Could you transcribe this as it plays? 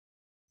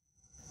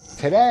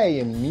Today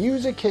in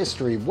music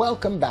history,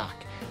 welcome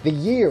back. The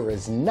year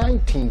is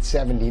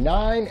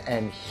 1979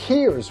 and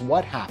here's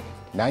what happened.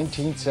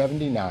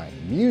 1979,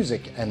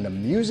 music and the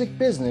music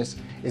business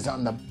is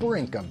on the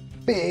brink of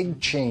big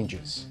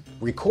changes.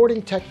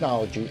 Recording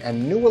technology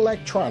and new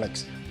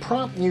electronics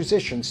prompt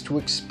musicians to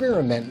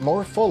experiment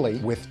more fully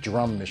with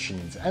drum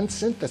machines and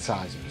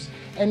synthesizers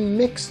and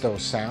mix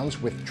those sounds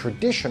with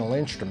traditional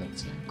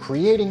instruments,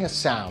 creating a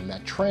sound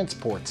that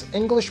transports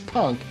English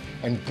punk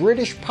and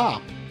British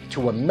pop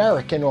to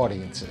American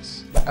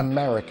audiences.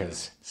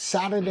 America's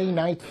Saturday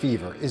Night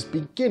Fever is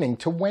beginning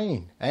to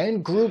wane,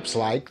 and groups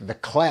like The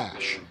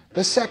Clash,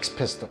 the Sex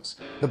Pistols,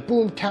 the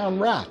Boomtown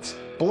Rats,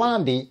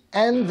 Blondie,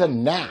 and the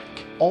Knack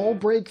all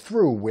break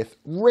through with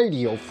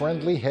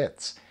radio-friendly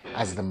hits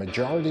as the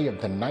majority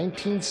of the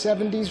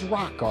 1970s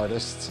rock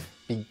artists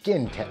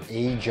begin to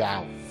age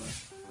out.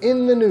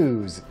 In the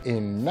news,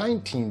 in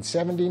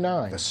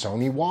 1979, the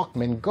Sony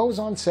Walkman goes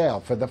on sale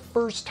for the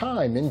first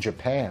time in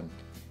Japan.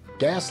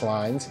 Gas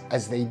lines,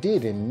 as they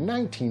did in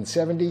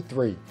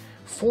 1973,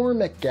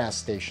 form at gas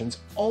stations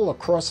all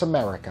across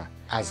America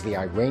as the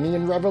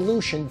Iranian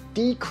Revolution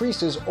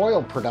decreases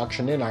oil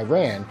production in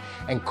Iran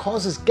and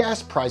causes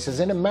gas prices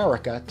in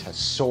America to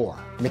soar.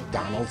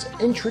 McDonald's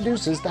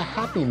introduces the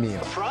Happy Meal.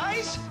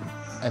 Fries?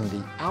 And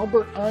the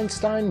Albert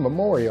Einstein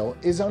Memorial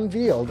is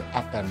unveiled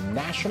at the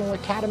National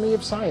Academy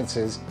of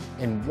Sciences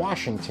in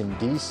Washington,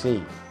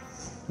 D.C.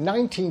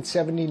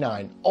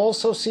 1979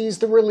 also sees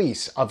the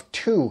release of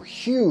two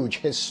huge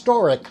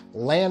historic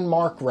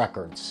landmark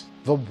records.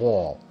 The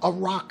Wall, a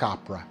rock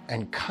opera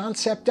and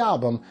concept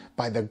album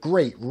by the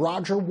great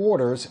Roger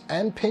Waters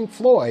and Pink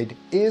Floyd,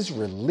 is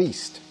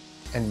released.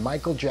 And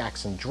Michael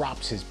Jackson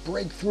drops his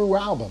breakthrough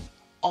album,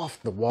 Off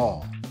the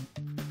Wall.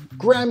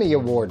 Grammy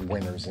Award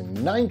winners in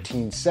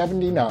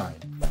 1979.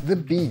 The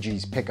Bee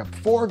Gees pick up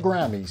 4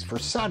 Grammys for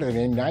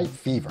Saturday Night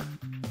Fever.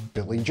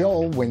 Billy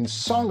Joel wins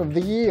Song of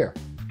the Year.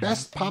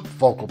 Best Pop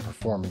Vocal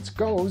Performance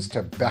goes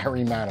to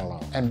Barry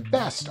Manilow. And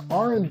Best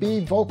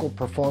R&B Vocal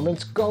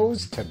Performance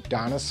goes to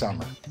Donna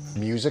Summer.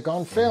 Music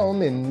on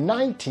Film in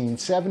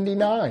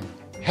 1979.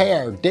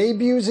 Hair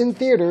debuts in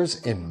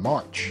theaters in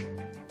March.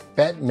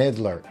 Bette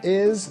Midler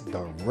is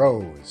The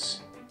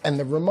Rose. And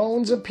the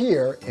Ramones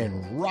appear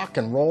in Rock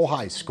and Roll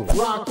High School.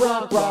 Rock,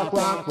 rock, rock,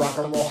 rock, rock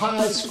and roll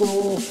high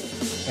school.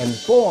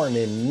 And born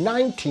in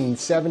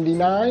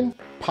 1979,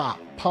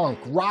 pop, punk,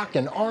 rock,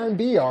 and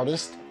R&B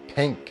artist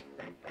Pink.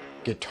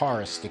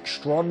 Guitarist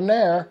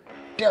extraordinaire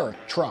Derek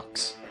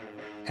Trucks.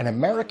 And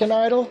American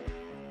Idol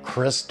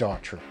Chris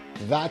Daughtry.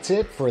 That's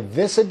it for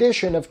this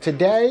edition of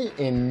Today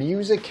in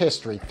Music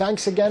History.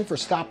 Thanks again for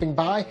stopping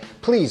by.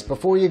 Please,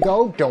 before you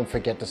go, don't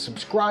forget to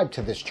subscribe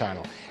to this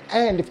channel.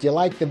 And if you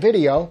like the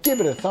video, give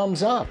it a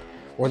thumbs up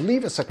or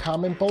leave us a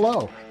comment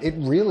below. It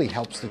really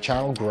helps the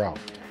channel grow.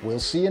 We'll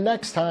see you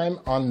next time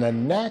on the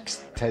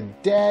next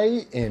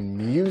Today in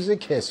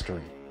Music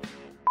History.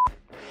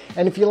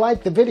 And if you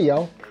like the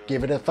video,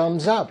 give it a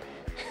thumbs up.